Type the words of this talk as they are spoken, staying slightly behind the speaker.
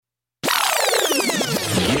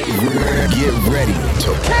Get ready to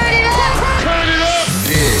turn it up. Turn it up.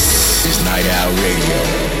 This is Night Owl Radio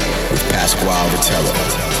with Pasquale Vitello.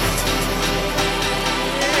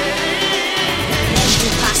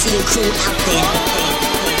 Every posse and crew out there.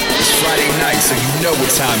 It's Friday night, so you know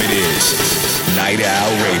what time it is. Night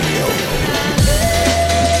Owl Radio.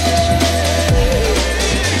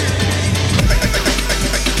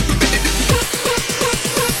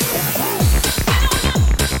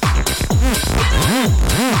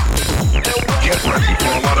 Get ready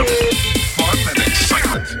for a lot of fun and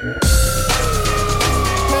excitement.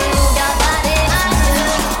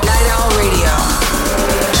 Night Owl Radio,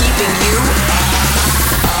 keeping you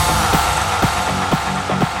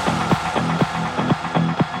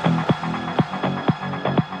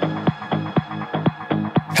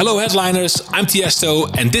Hello headliners, I'm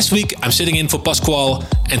Tiësto, and this week I'm sitting in for Pasquale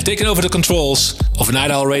and taking over the controls of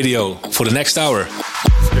Night Owl Radio for the next hour.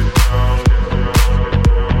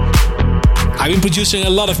 I've been producing a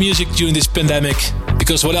lot of music during this pandemic,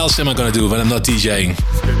 because what else am I gonna do when I'm not DJing?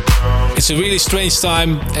 It's a really strange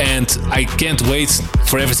time, and I can't wait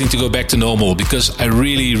for everything to go back to normal, because I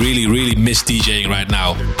really miss DJing right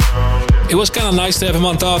now. It was kind of nice to have a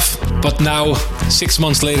month off, but now, 6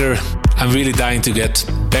 months later, I'm really dying to get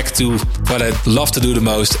back to what I love to do the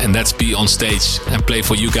most, and that's be on stage and play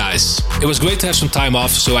for you guys. It was great to have some time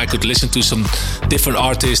off so I could listen to some different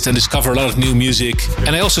artists and discover a lot of new music.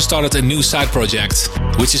 And I also started a new side project,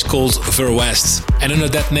 which is called Ver West. And under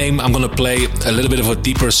that name, I'm gonna play a little bit of a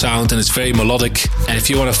deeper sound, and it's very melodic. And if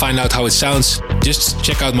you want to find out how it sounds, just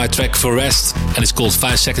check out my track Ver West, and it's called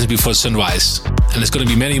 5 Seconds Before Sunrise. And there's gonna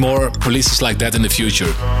be many more releases like that in the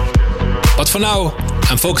future. But for now,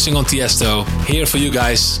 I'm focusing on Tiësto, here for you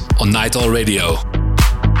guys on Night Owl Radio.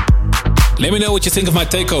 Let me know what you think of my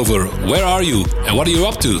takeover. Where are you and what are you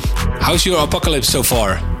up to? How's your apocalypse so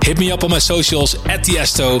far? Hit me up on my socials at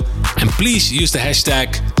Tiësto, and please use the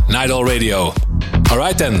hashtag Night Owl Radio.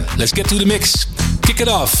 Alright then, let's get to the mix. Kick it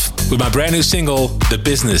off with my brand new single, The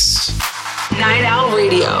Business. Night Owl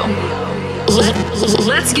Radio.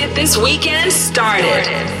 Let's get this weekend started.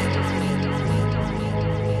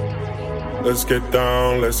 Let's get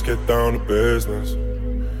down to business.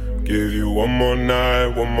 Give you one more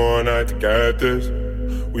night to get this.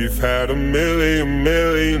 We've had a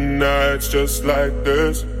million nights just like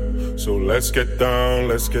this. So let's get down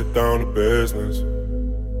to business.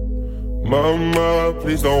 Mama,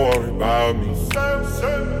 please don't worry about me. 'Cause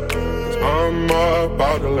I'm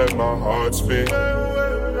about to let my heart speak.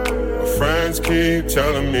 My friends keep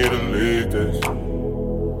telling me to leave this.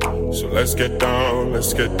 So let's get down to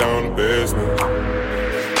business.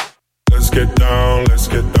 Let's get down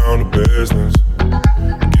to business.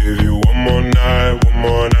 Give you one more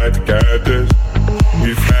night to get this.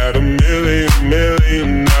 We've had a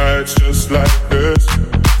million nights just like this.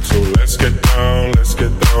 So let's get down to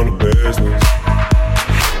business.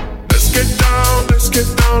 Let's get down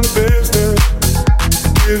to business.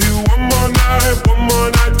 Give you one more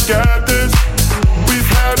night to get this. We've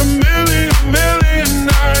had a million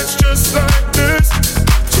nights just like this.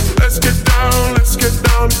 So let's get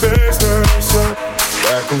down to business.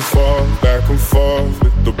 Back and forth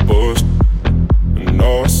with the bullshit. I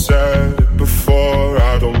know I said it before,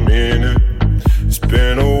 I don't mean it. It's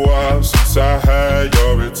been a while since I had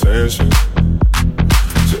your attention,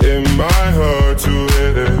 so it might hurt to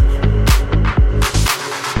hit it.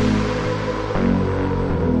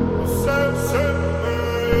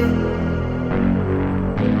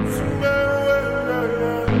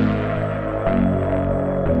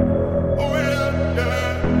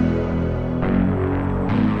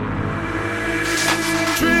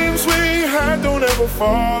 Don't ever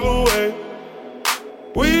fall away.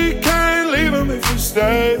 We can't leave them if we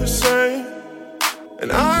stay the same.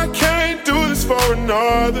 And I can't do this for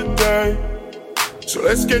another day. So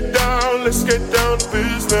let's get down to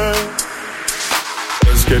business.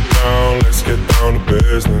 Let's get down to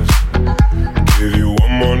business. Give you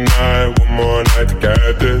one more night to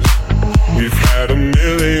get this. We've had a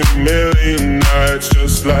million nights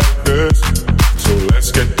just like this. So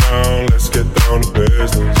let's get down to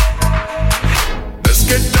business. Let's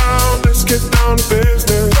get down to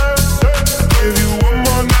business. Give you one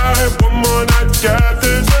more night to get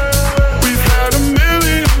this. We've had a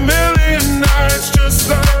million nights just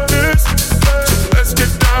like this. So let's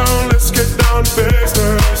get down to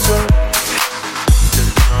business.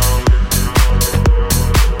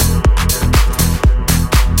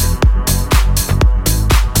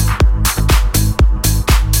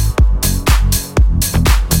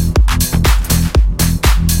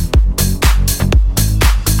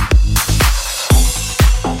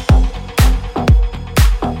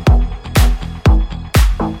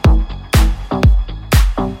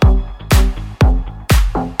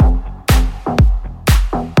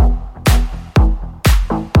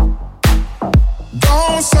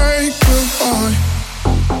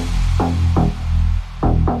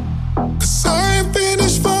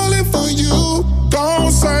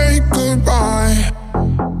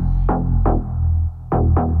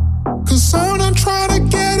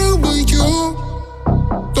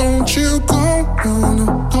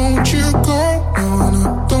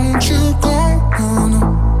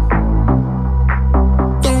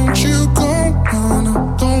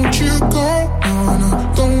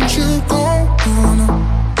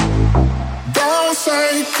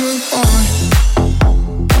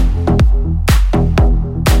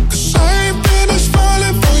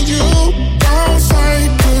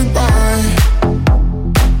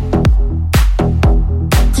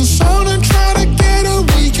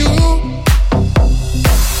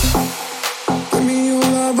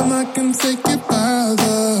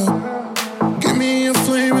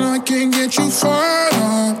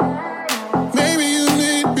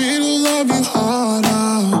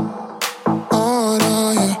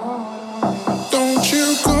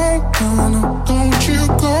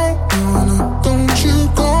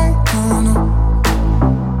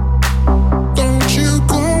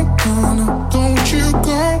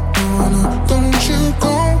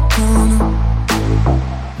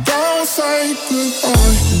 say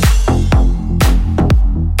goodbye.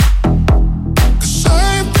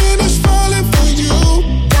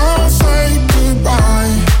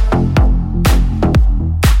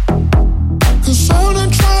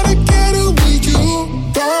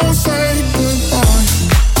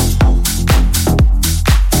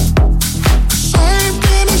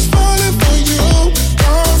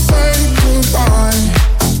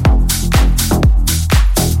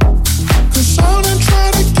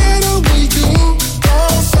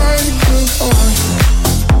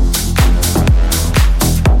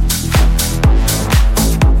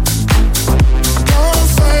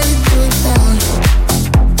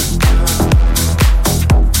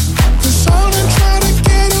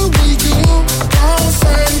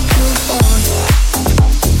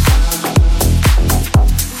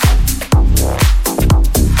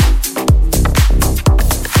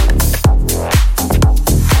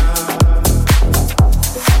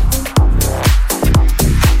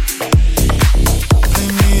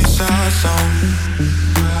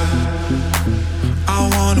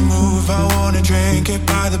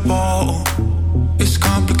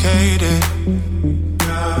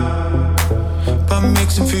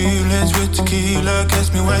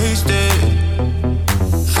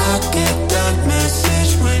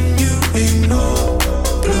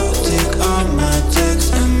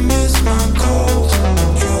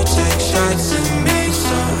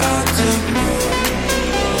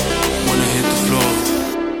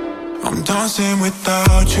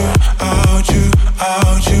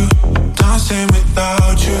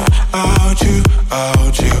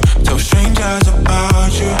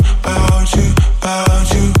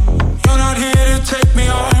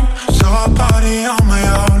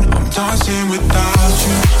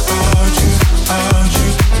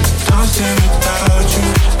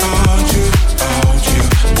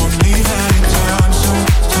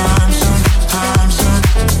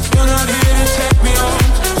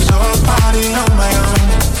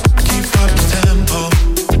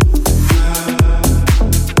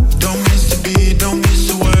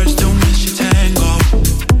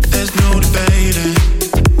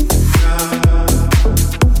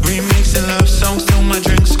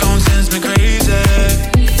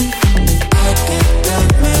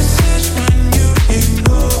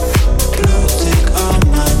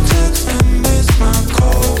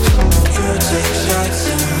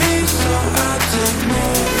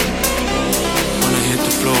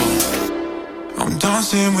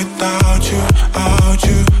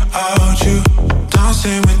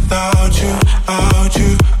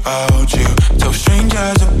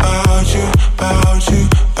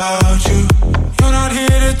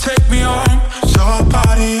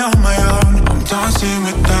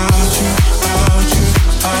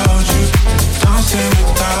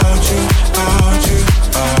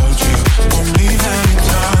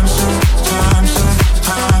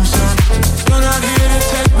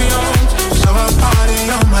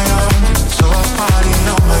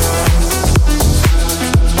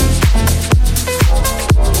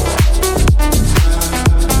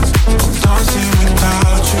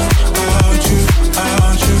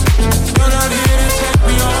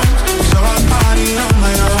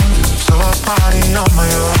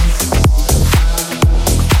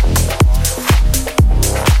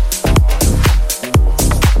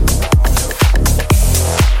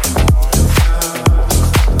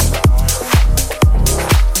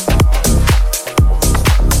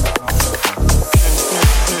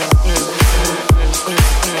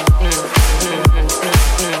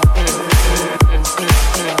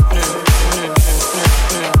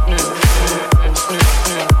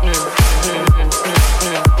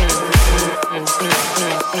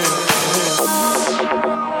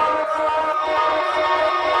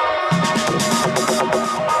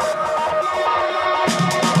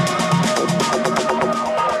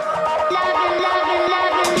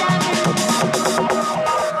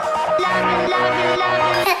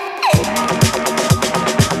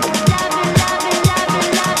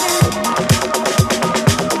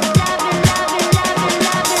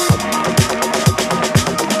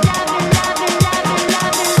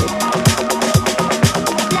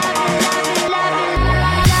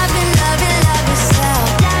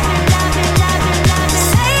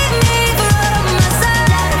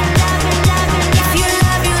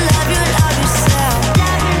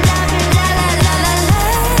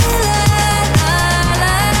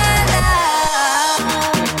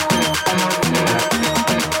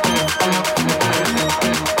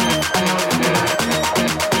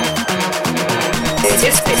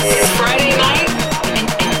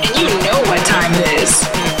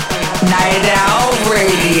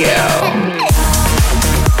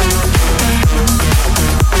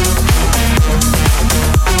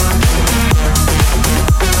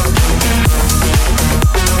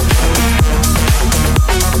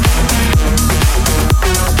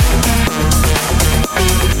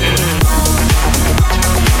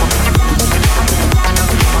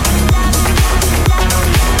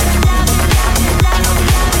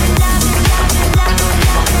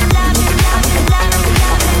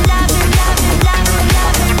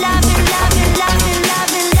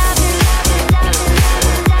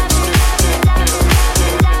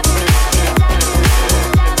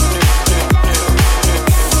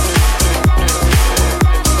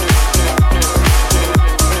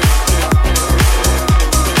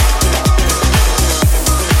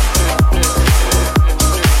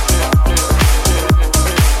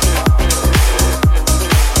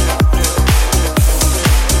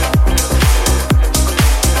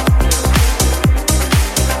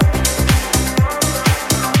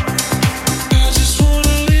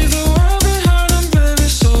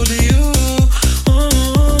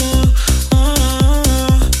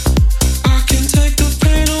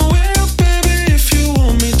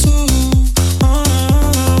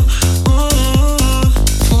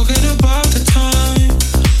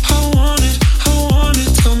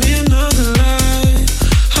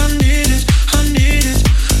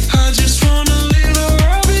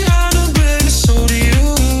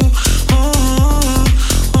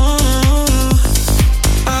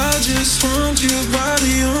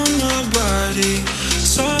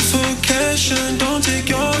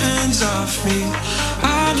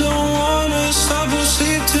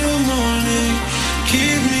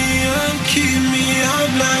 keep me up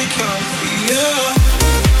like coffee, yeah.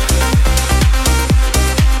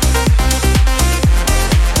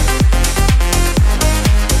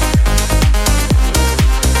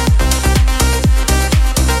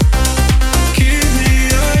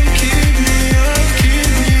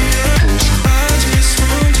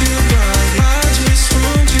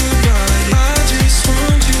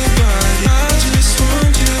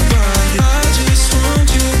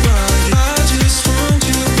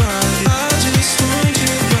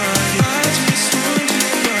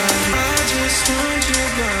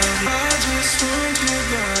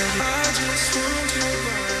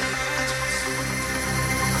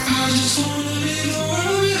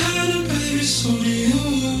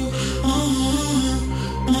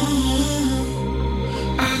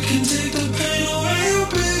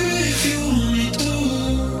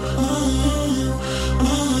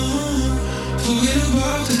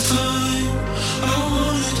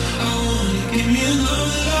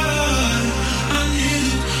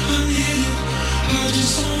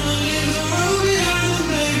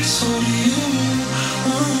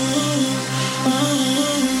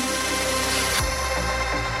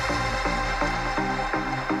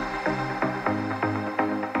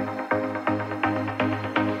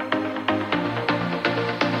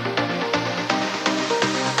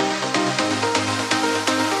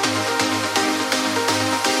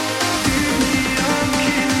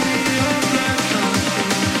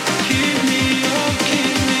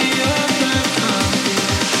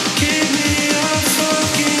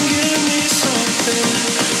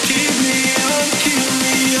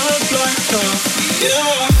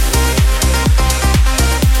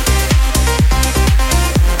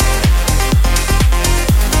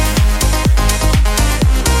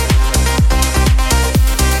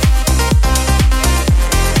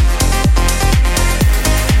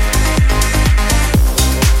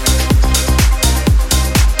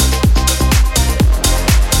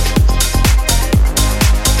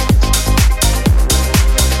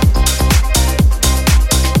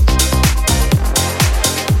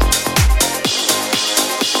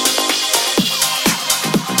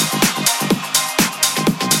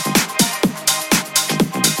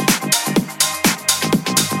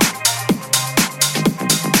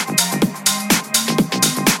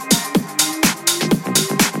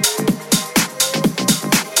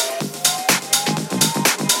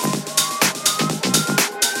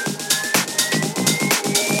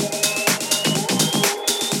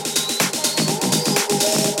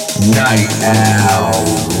 Night Owl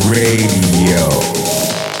Radio.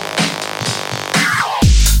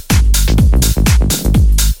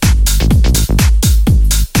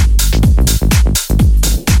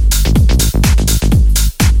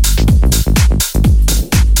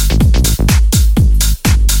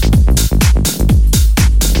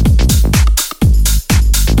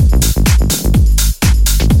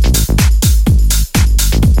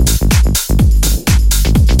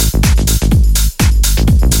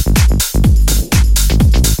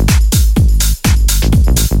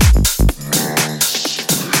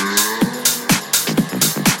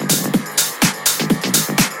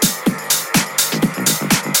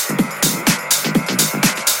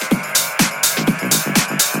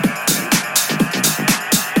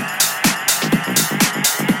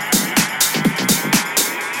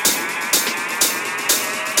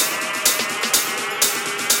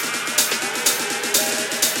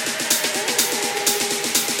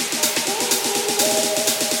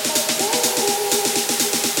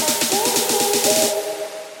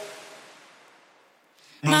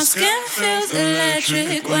 My skin feels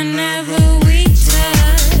electric whenever we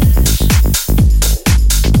touch.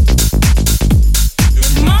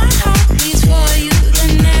 If my heart beats for you,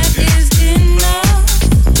 then that is enough.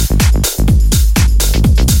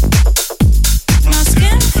 My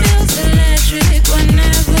skin feels electric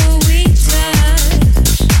whenever we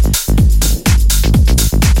touch.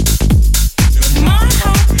 If my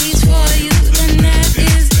heart beats for you, then that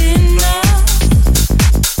is enough.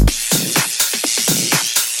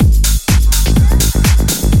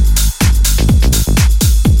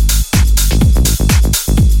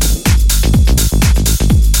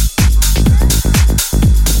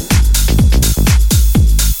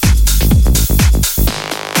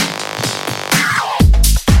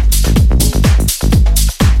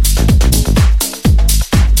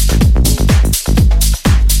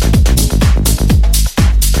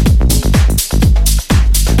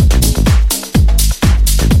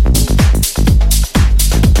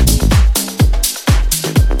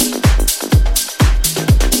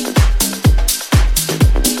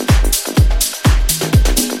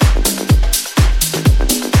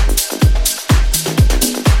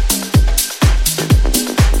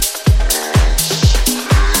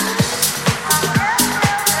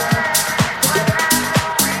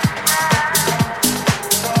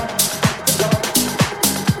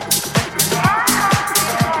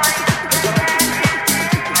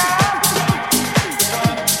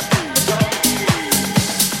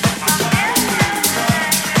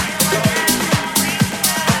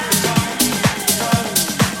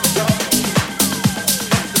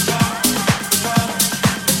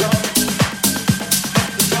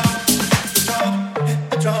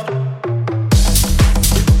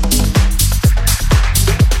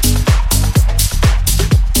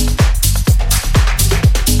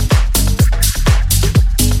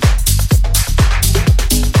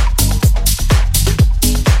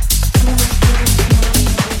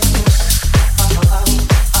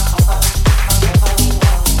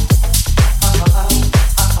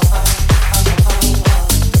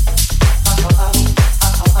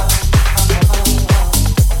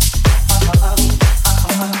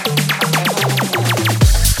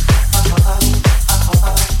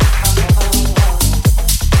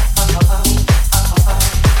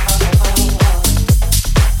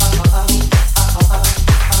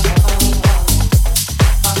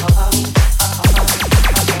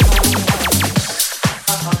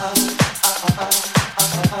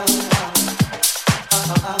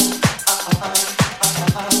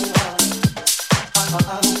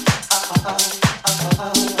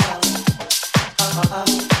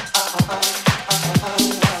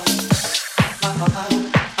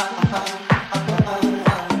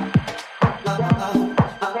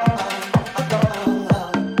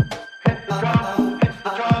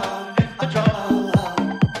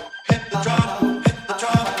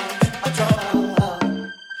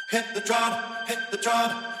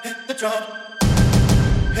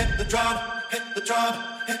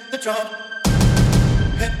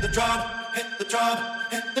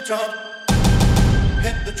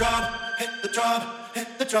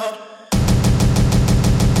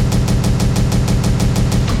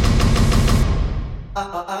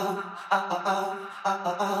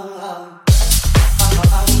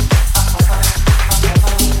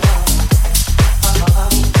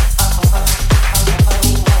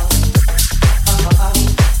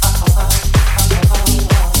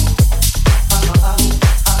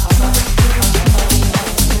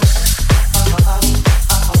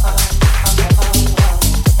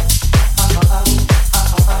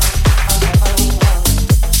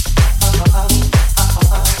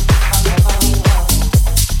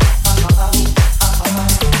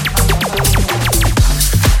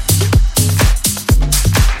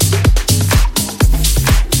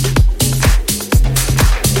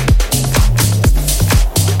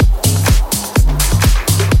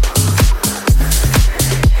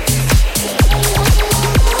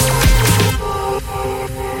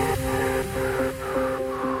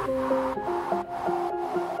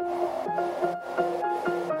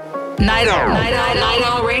 Night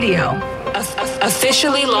Owl Radio,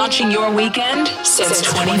 officially launching your weekend since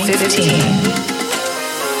 2015.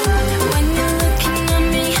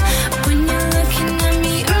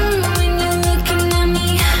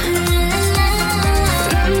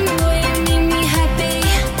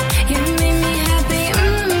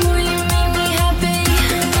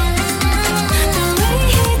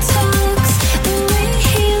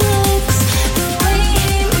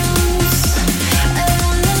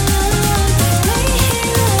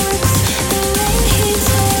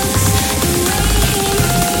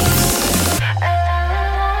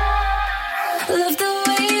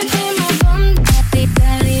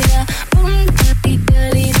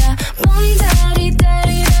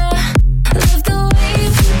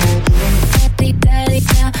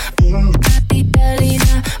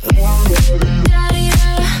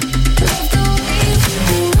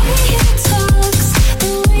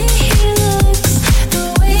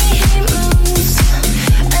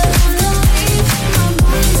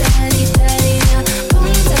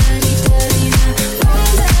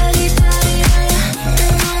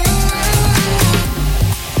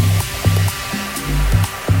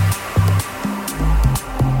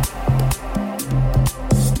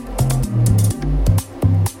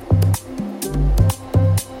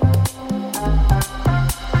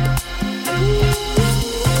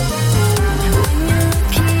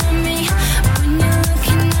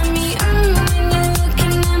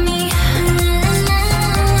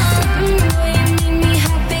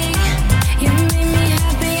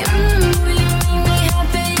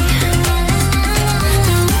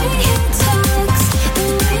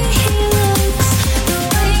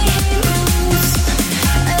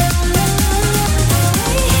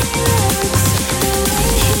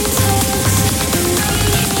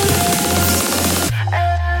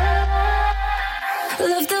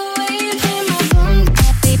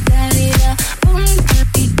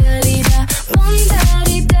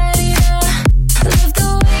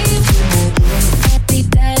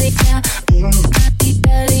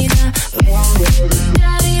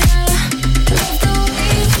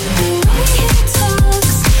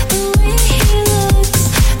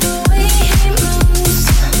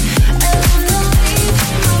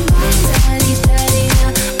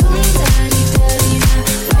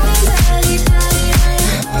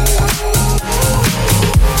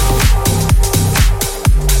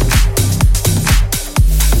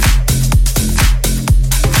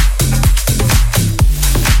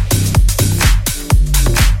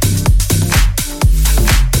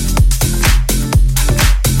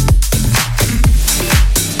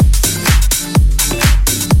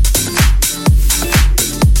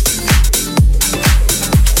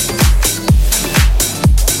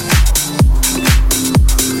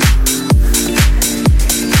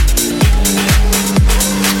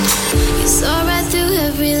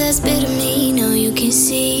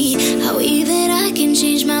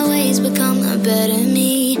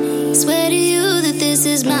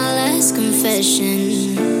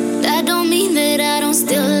 That don't mean that I don't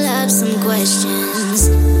still have some questions.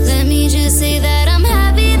 Let me just say that I'm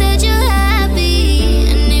happy that you're happy.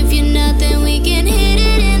 And if you're not, then we can hit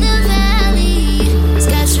it in the valley.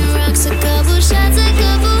 Scotch and rocks, a couple shots, a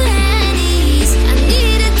couple Hennies. I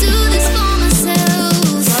need to do this for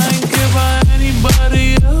myself. I ain't care about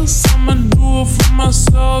anybody else. I'ma do it for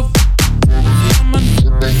myself. I'ma do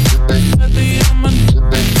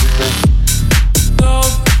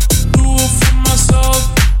it for myself.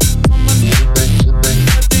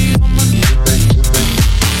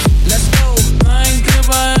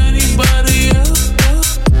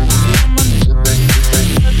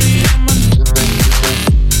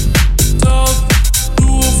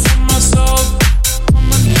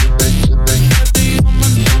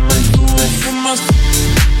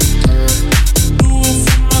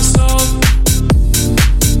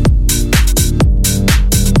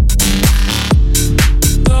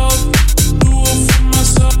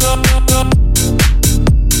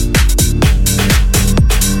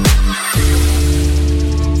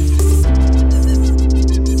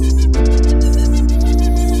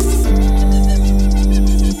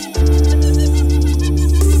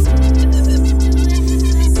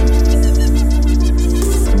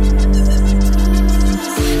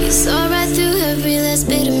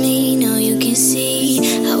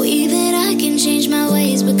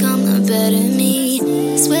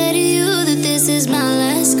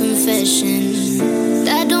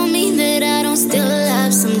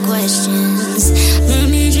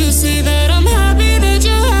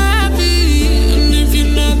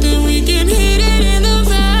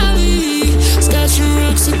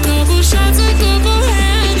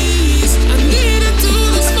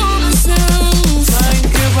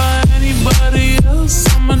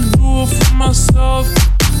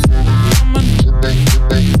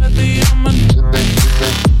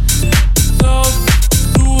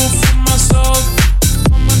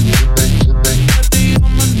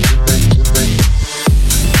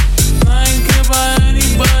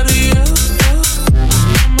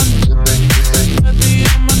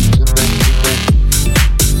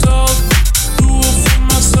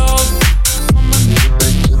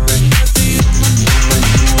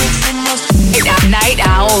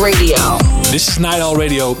 Night Owl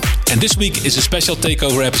Radio, and this week is a special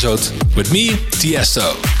takeover episode with me,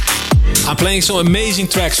 Tiësto. I'm playing some amazing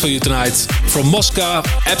tracks for you tonight from Mosca,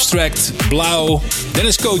 Abstract, Blau,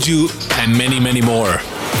 Dennis Koju, and many, many more.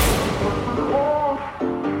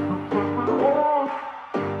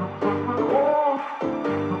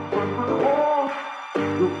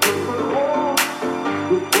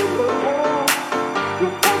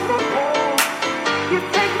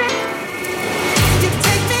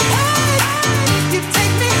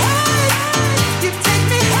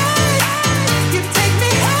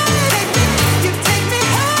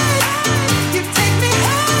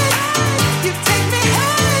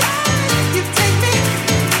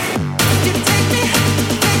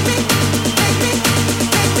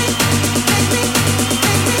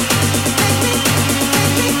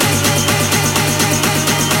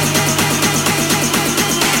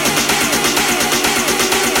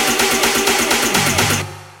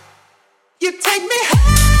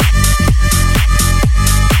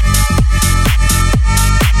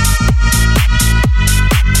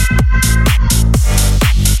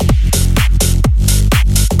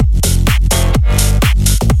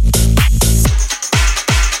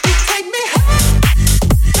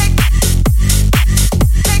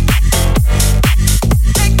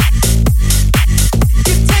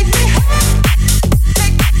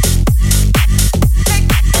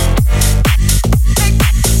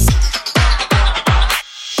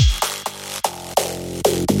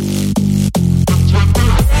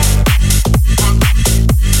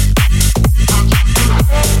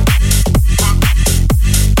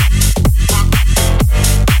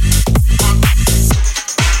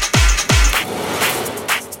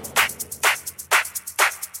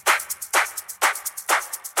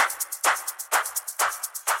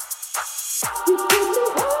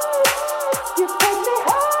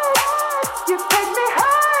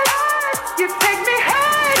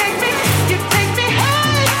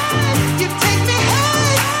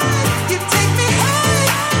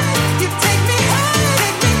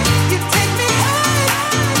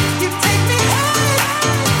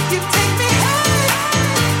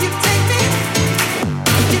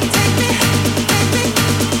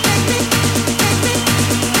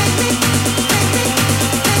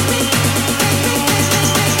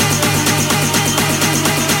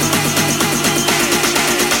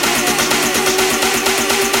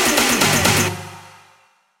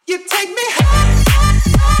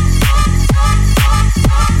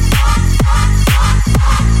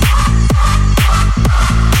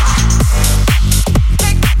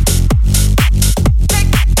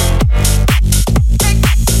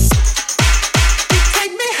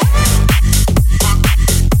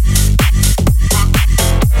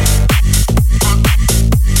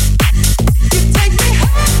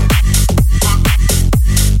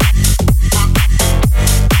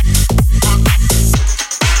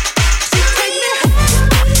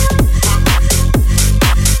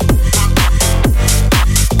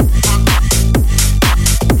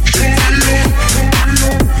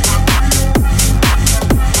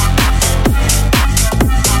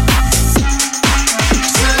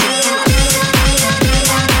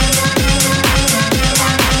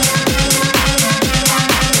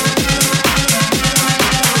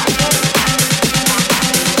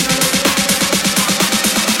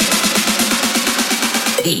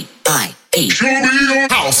 Show me your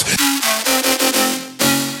house.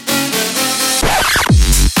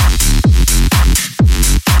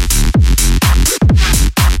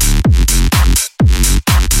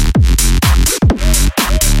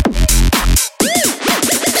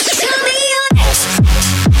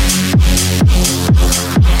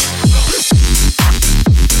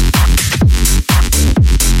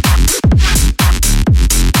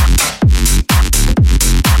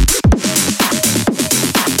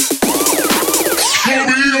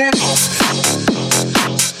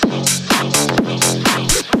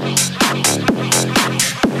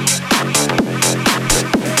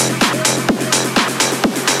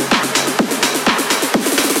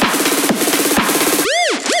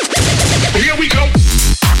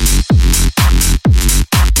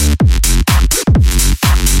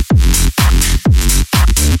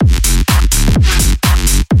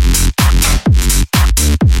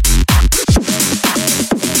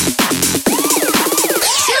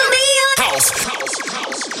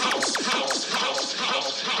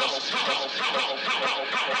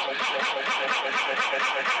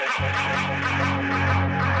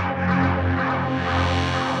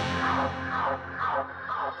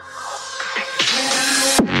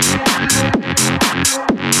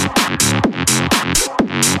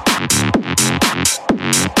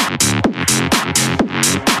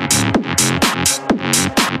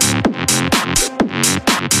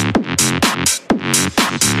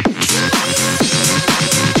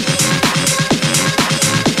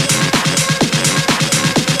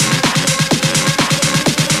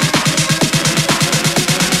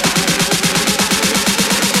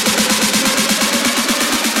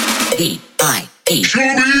 Show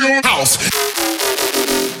me your house.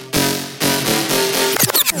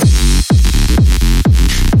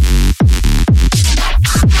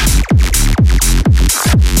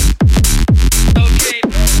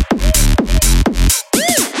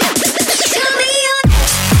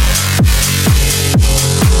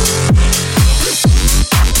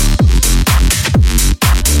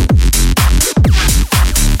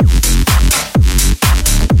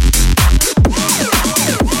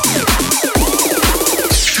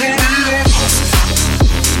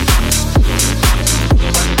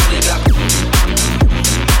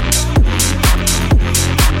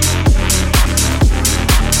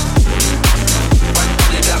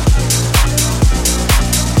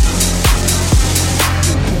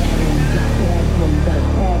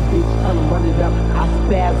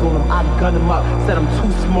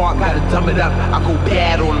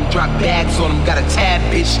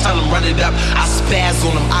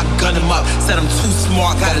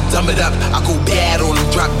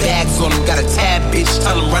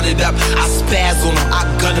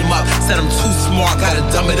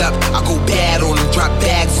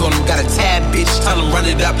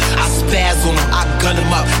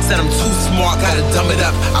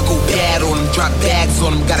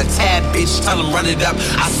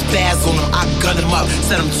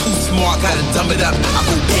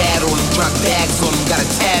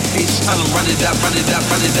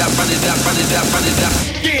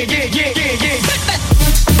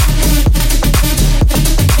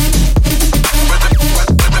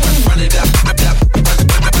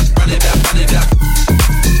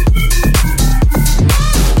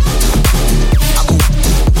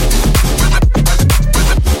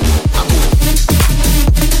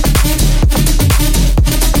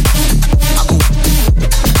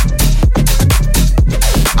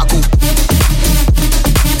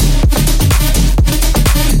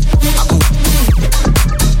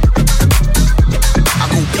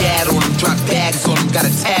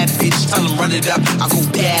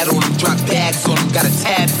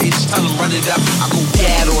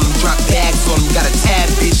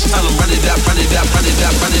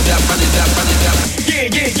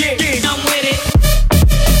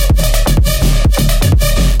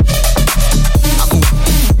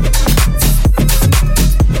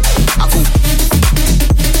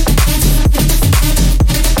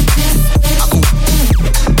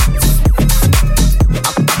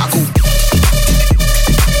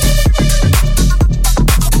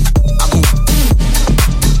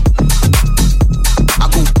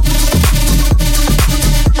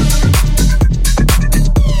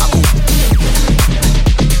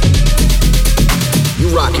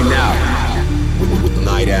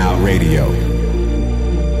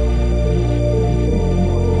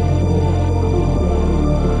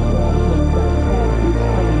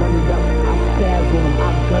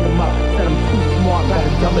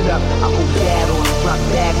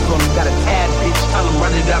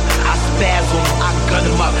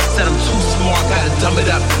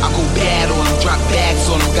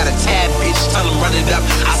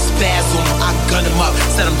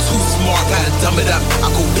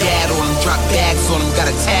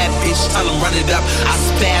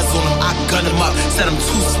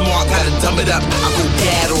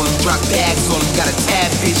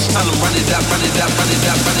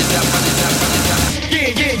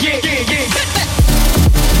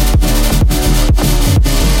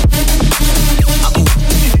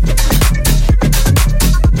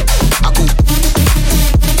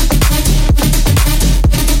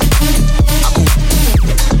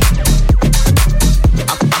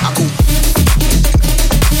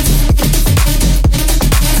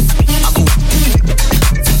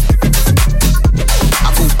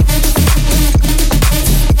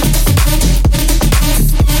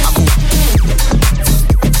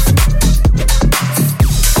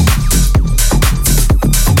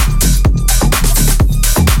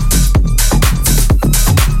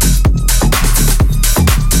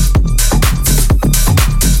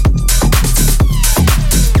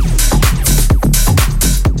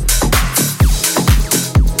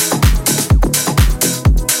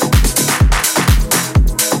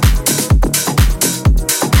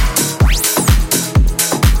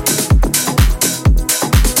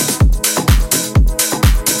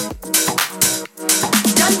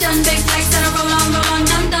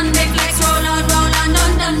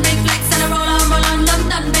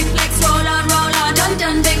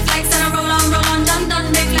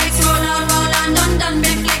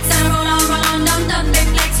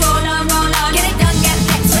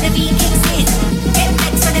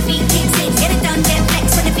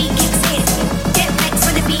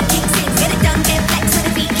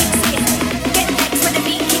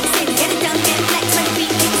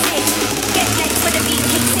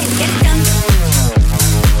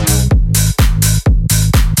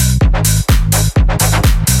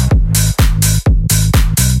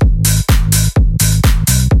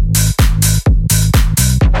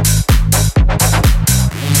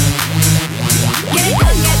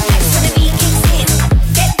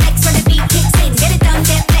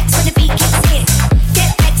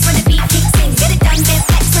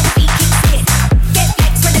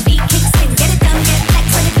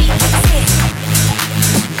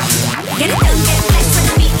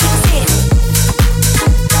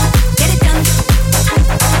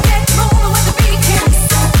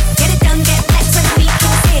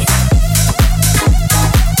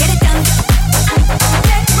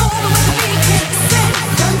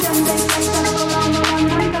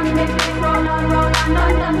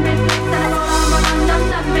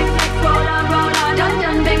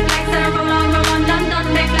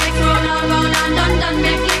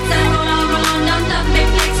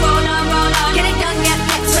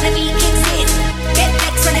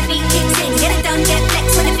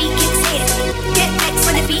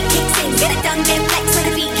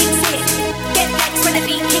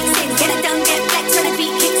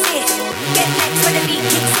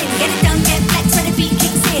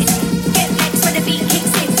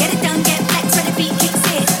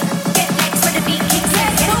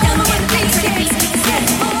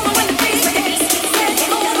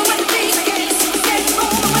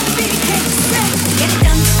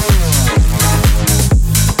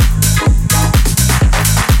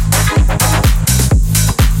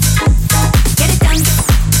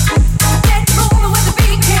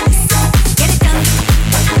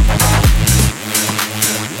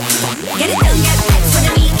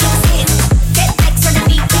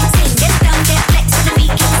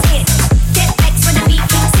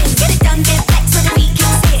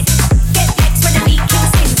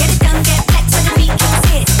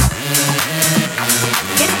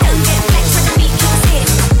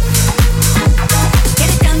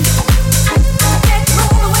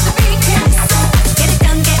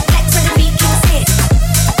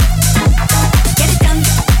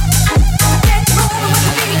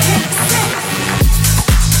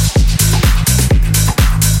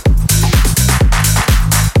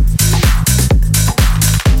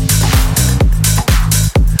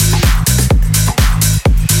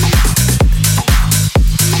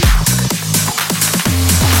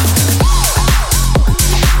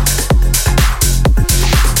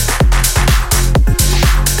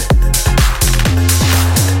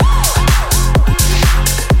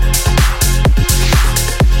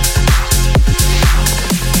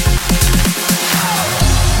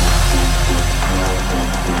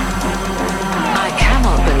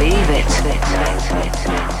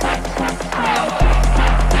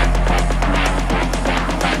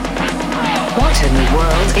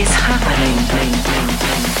 happening?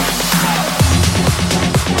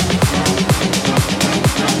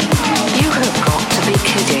 You have got to be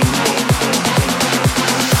kidding.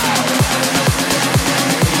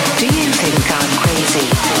 Do you think I'm crazy?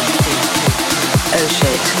 Oh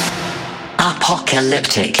shit.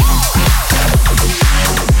 Apocalyptic.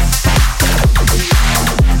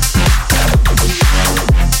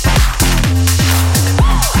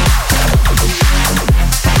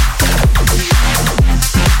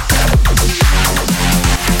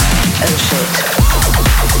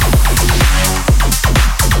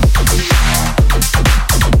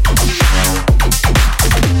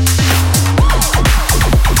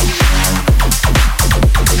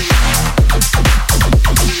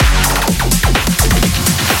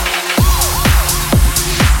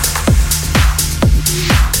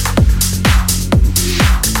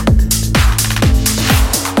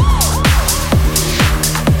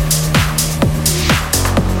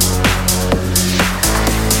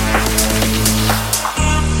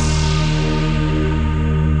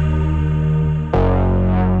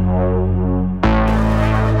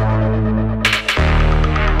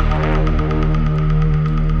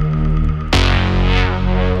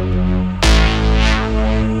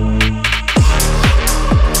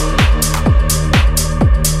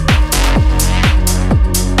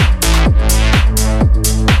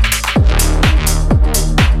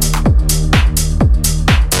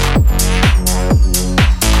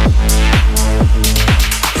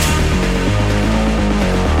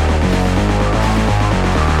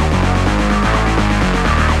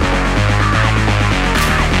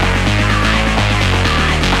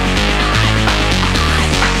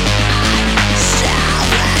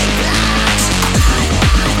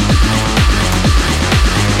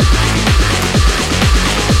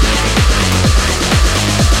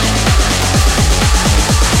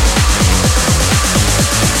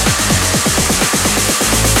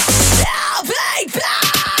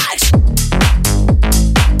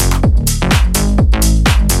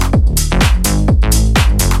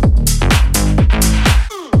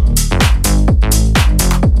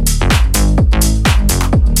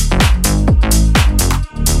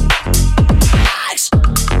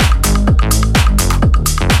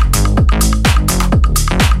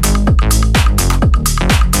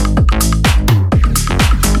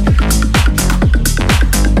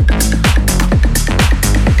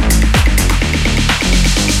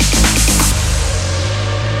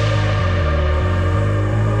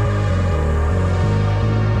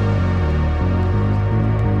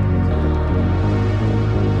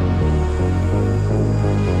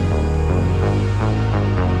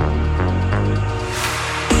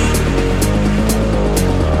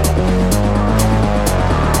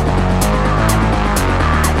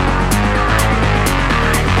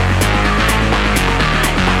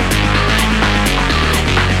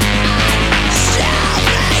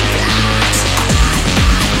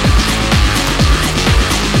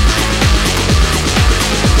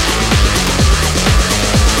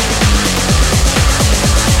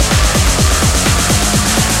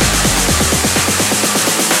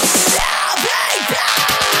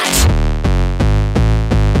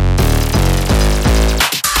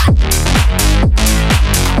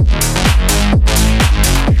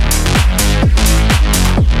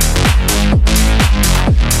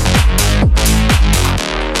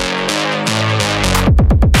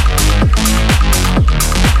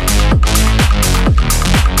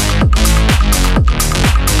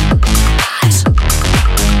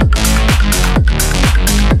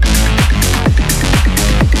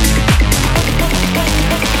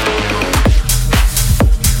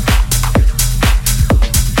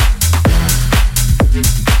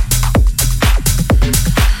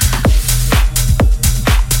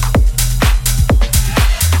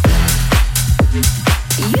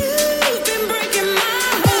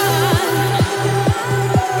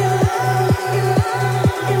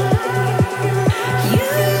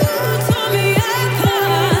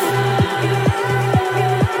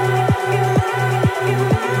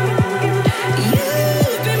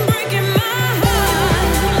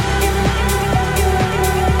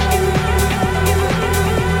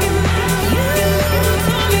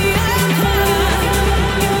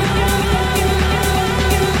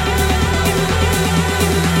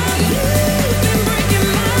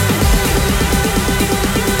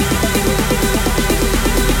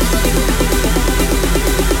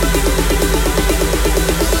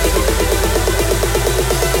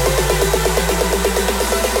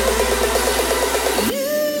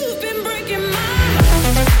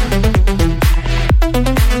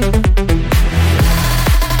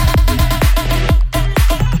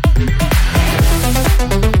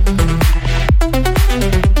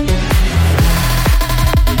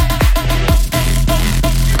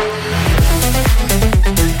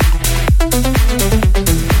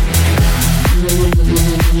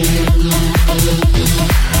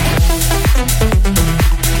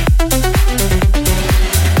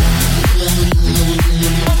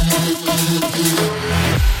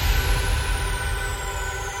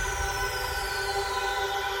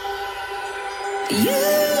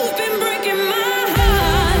 You've been breaking my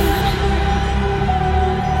heart.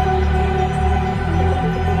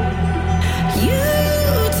 You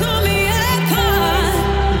tore me apart.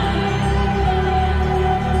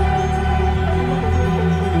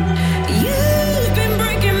 You've been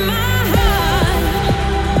breaking my heart.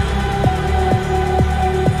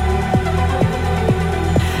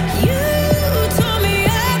 You tore me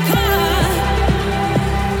apart.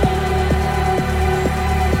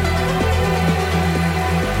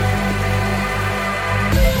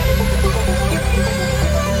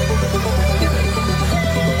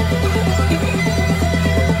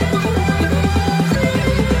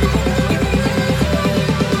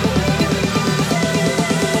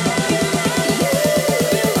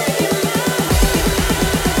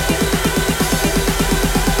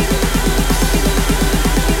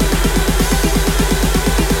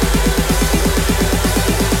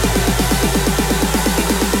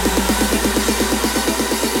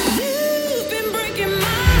 You've been breaking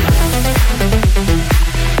my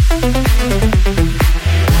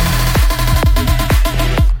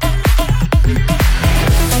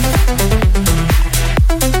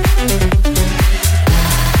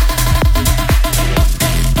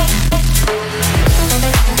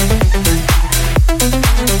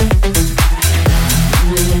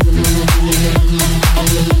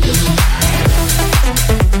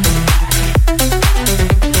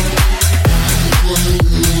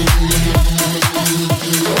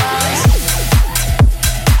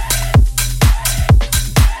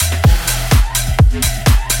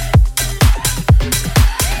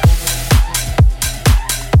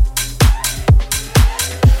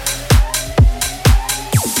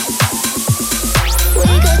We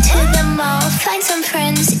go to the mall, find some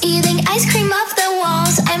friends, eating ice cream off the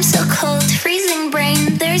walls. I'm so cold, freezing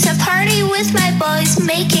brain. There's a party with my boys,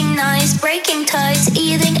 making noise, breaking toys,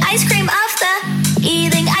 eating ice cream off the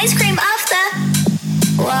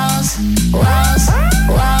walls, walls,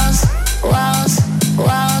 walls, walls,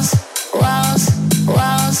 walls, walls,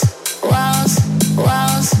 walls, walls, walls,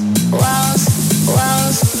 walls,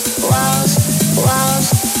 walls, walls, walls,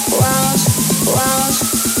 walls, walls,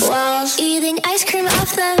 walls, eating ice cream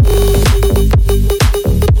off the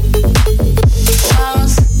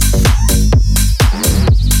walls.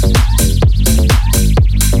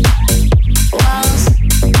 Walls.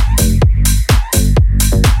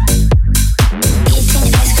 Eating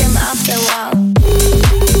ice cream off the wall.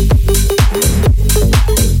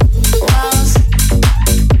 Walls.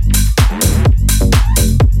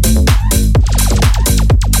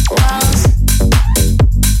 Walls.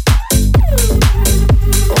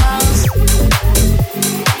 Walls.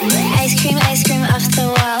 Ice cream off the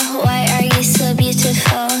wall. Why are you so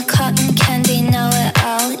beautiful? Cotton candy, know it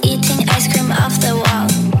all. Eating ice cream off the wall.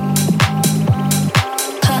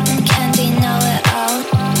 Cotton candy, know it all.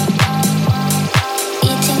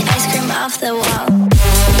 Eating ice cream off the wall.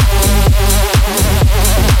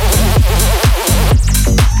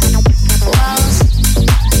 Walls.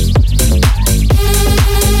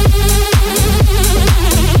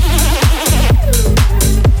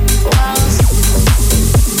 Walls.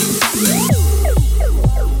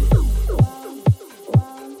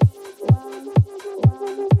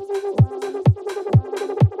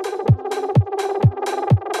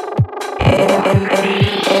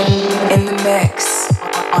 In the mix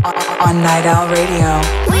on Night Owl Radio.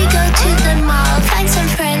 We go to the mall, find some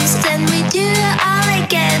friends, then we do it all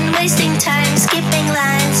again. Wasting time, skipping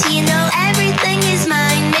lines, you know everything is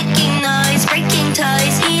mine. Making noise, breaking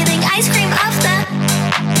toys, eating ice cream off the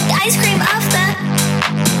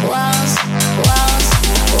walls, walls,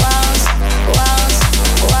 walls, walls,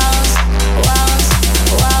 walls, walls, walls,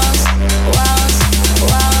 walls, walls,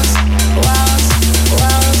 walls, walls,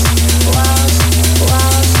 walls,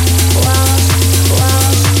 walls, walls,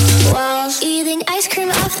 walls, walls, eating ice cream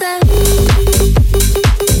off the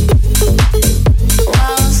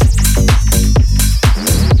walls,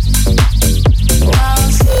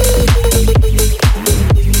 walls,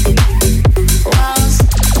 walls.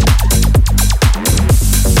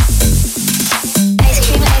 Ice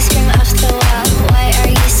cream off the wall. Why are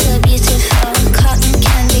you so beautiful? Cotton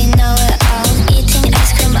candy, know it all. Eating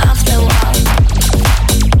ice cream off the wall.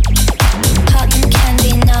 Cotton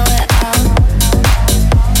candy, know it all.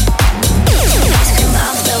 Ice cream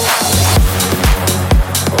off the wall.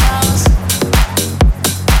 Walls.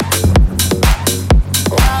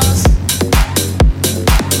 Walls.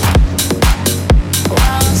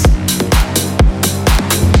 Walls.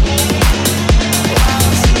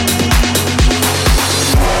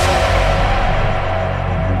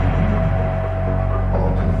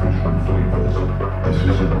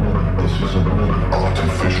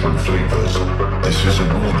 Artificial flavors. This is a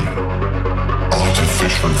warning.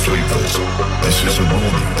 Artificial flavors. This is a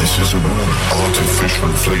warning. This is a warning. Artificial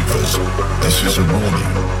flavors. This is a warning.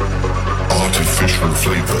 Artificial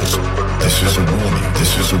flavors. This is a warning.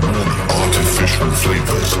 This is a warning. Artificial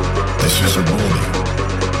flavors. This is a warning.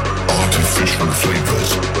 Artificial flavors.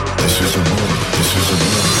 This is a warning. This is a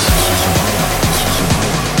warning. This is a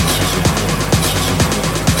warning.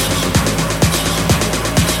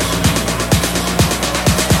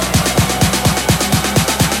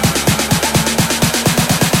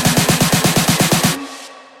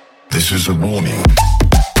 This is a warning. This is a warning. This is a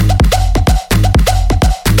warning. This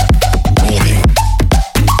is a warning. Warning.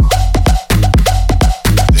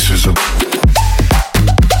 This is a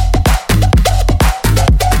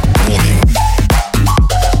warning.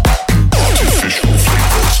 Artificial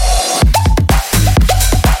flavors.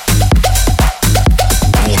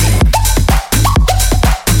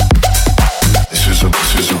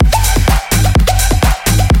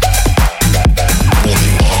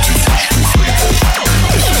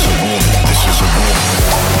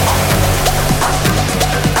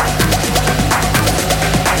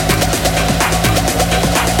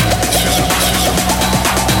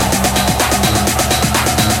 This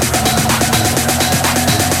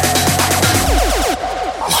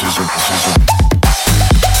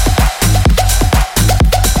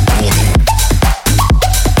is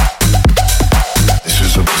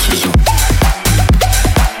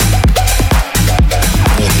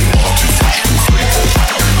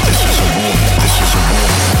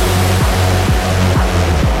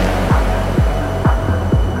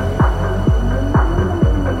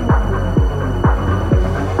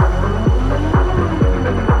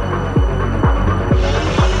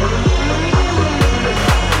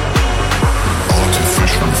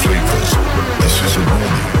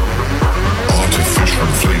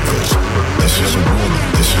a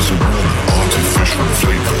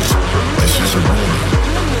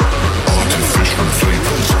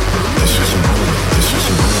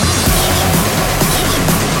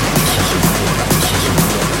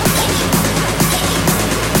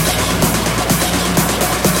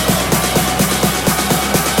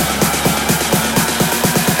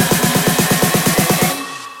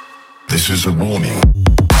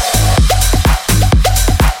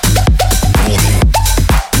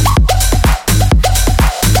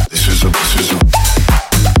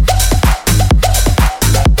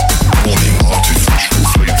Artificial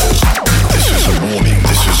flavors. This is a warning.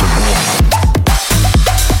 This is a warning.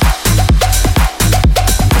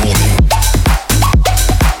 This is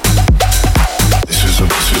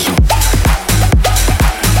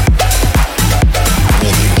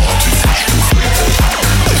a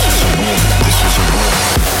warning. This is a warning.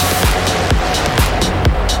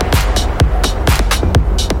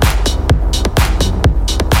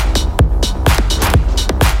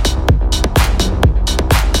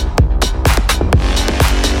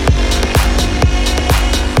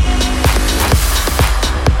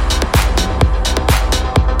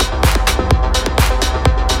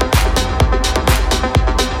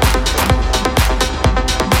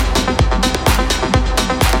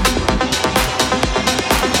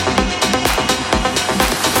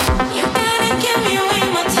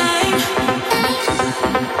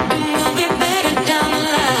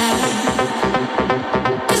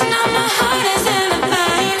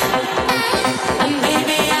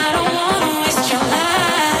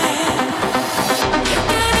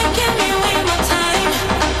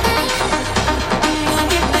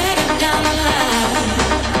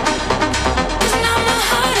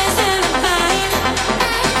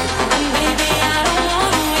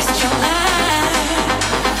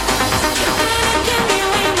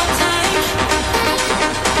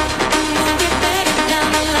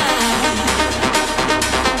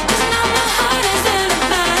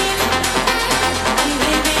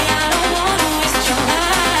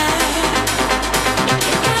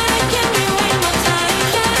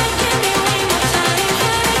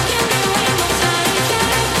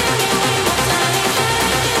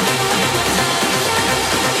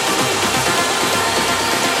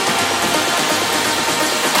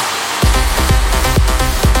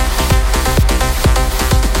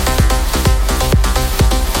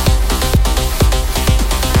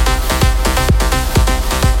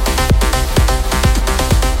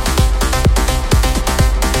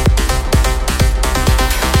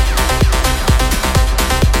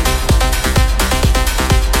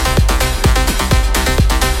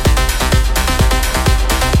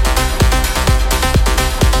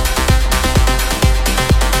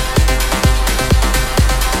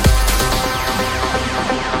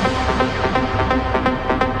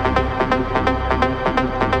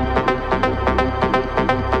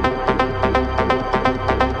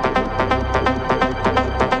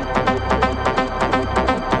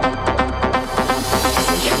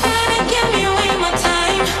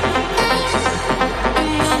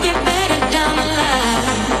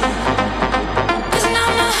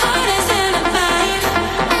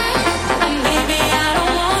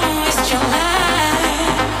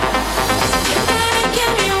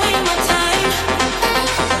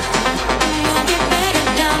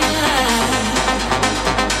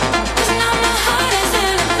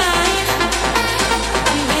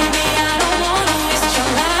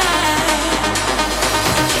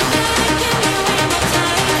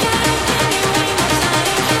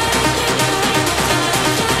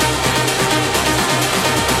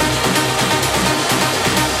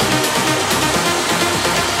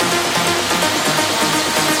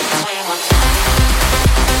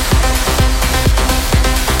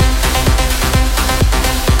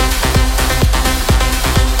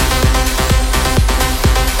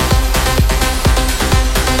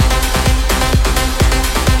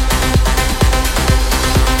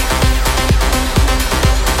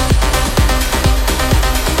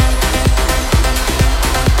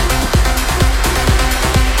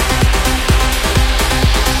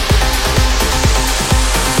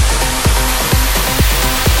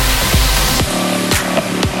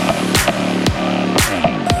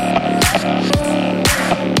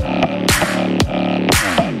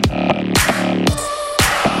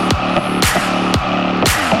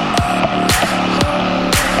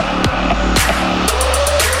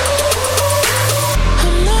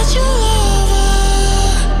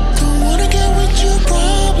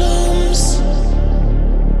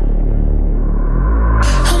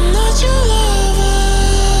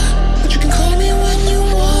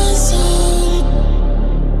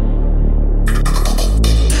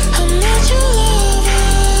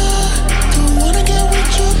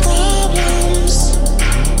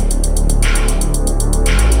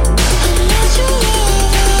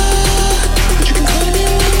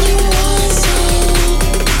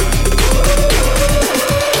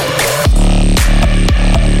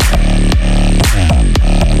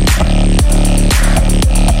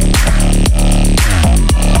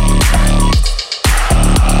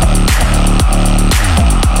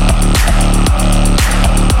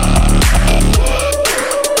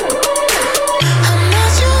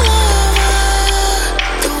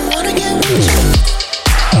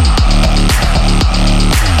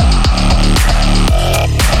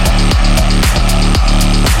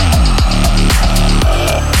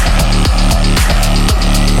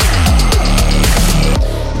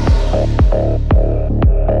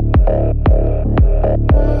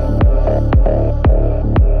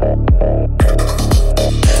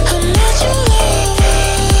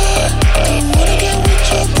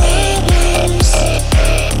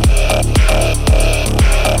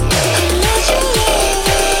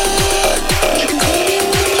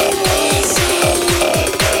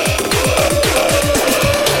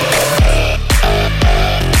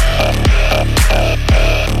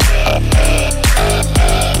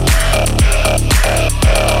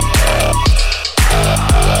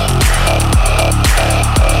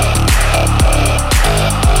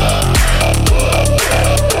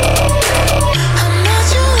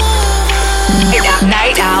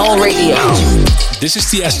 All Radio. This is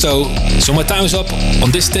Tiësto, so my time is up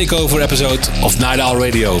on this Takeover episode of Night Owl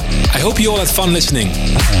Radio. I hope you all had fun listening.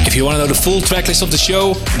 If you want to know the full tracklist of the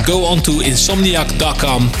show, go on to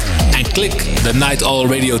insomniac.com and click the Night Owl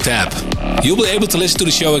Radio tab. You'll be able to listen to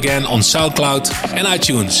the show again on SoundCloud and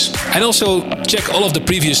iTunes. And also check all of the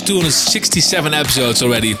previous 267 episodes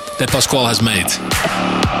already that Pasquale has made.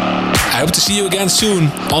 I hope to see you again soon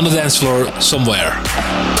on the dance floor somewhere.